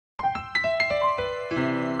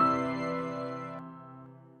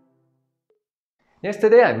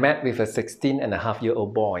Yesterday I met with a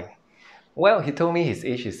 16-and-a-half-year-old boy. Well, he told me his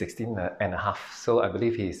age is 16 and a half, so I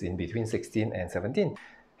believe he is in between 16 and 17.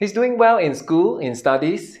 He's doing well in school, in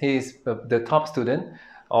studies. He's the top student,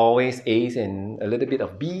 always A's and a little bit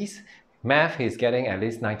of B's. Math, he's getting at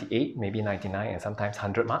least 98, maybe 99, and sometimes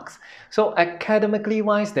 100 marks. So academically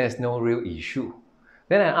wise, there's no real issue.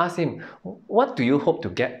 Then I asked him, what do you hope to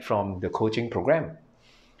get from the coaching program?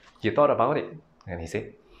 He thought about it and he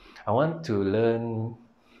said, I want to learn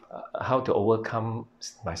how to overcome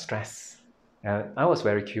my stress. And I was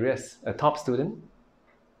very curious. A top student,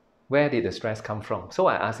 where did the stress come from? So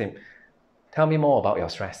I asked him, tell me more about your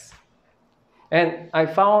stress. And I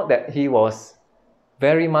found that he was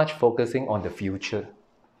very much focusing on the future.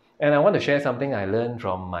 And I want to share something I learned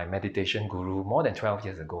from my meditation guru more than 12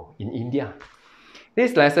 years ago in India.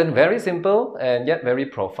 This lesson, very simple and yet very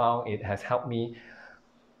profound. It has helped me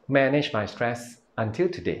manage my stress until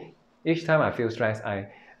today. Each time I feel stressed, I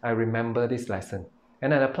remember this lesson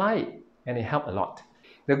and I apply it, and it helped a lot.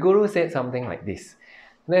 The guru said something like this: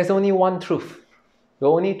 there's only one truth. The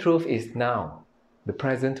only truth is now, the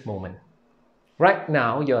present moment. Right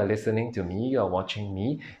now, you are listening to me, you are watching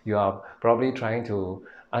me, you are probably trying to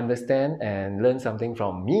understand and learn something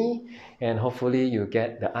from me, and hopefully you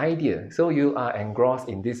get the idea. So you are engrossed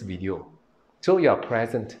in this video. So you are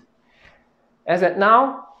present. As at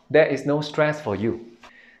now, there is no stress for you.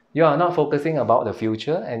 You are not focusing about the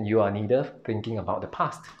future, and you are neither thinking about the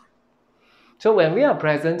past. So when we are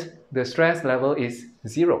present, the stress level is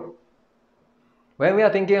 0. When we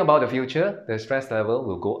are thinking about the future, the stress level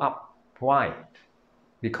will go up. Why?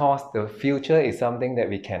 Because the future is something that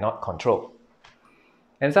we cannot control.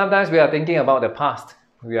 And sometimes we are thinking about the past.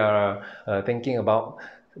 We are thinking about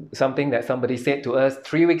something that somebody said to us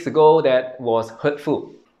 3 weeks ago that was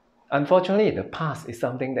hurtful. Unfortunately, the past is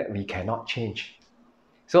something that we cannot change.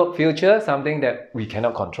 So future, something that we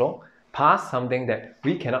cannot control. Past, something that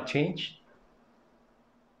we cannot change.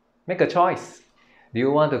 Make a choice. Do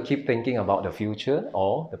you want to keep thinking about the future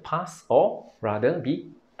or the past, or rather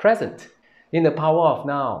be present? In The Power of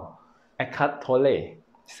Now, Eckhart Tolle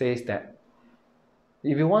says that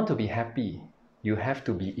if you want to be happy, you have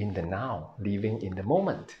to be in the now, living in the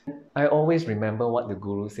moment. I always remember what the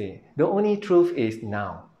guru said. The only truth is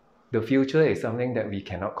now. The future is something that we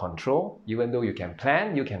cannot control. Even though you can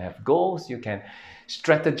plan, you can have goals, you can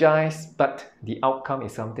strategize, but the outcome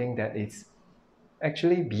is something that is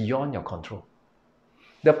actually beyond your control.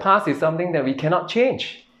 The past is something that we cannot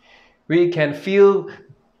change. We can feel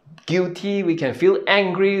guilty, we can feel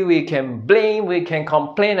angry, we can blame, we can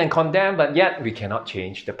complain and condemn, but yet we cannot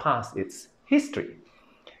change the past. It's history.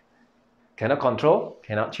 Cannot control,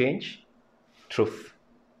 cannot change. Truth.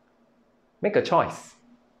 Make a choice.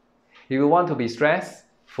 If you want to be stressed,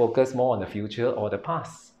 focus more on the future or the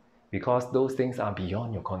past, because those things are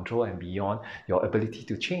beyond your control and beyond your ability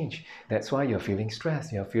to change. That's why you're feeling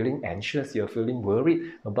stressed, you're feeling anxious, you're feeling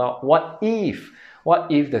worried about what if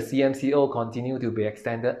the CMCO continue to be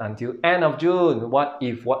extended until end of June? What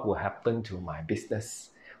will happen to my business?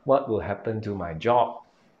 What will happen to my job?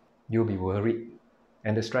 You'll be worried,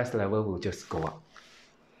 and the stress level will just go up.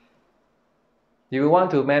 If you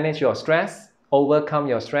want to manage your stress, overcome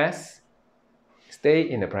your stress, stay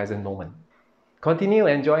in the present moment. Continue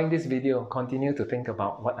enjoying this video. Continue to think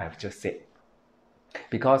about what I've just said.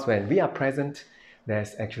 Because when we are present,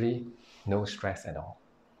 there's actually no stress at all.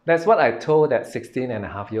 That's what I told that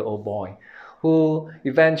 16-and-a-half-year-old boy who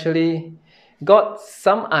eventually got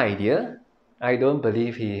some idea. I don't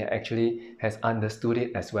believe he actually has understood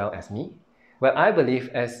it as well as me. Well, I believe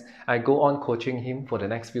as I go on coaching him for the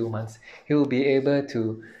next few months, he will be able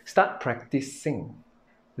to start practicing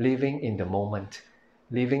living in the moment,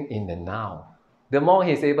 living in the now. The more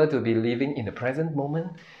he's able to be living in the present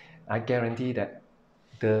moment, I guarantee that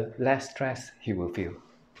the less stress he will feel.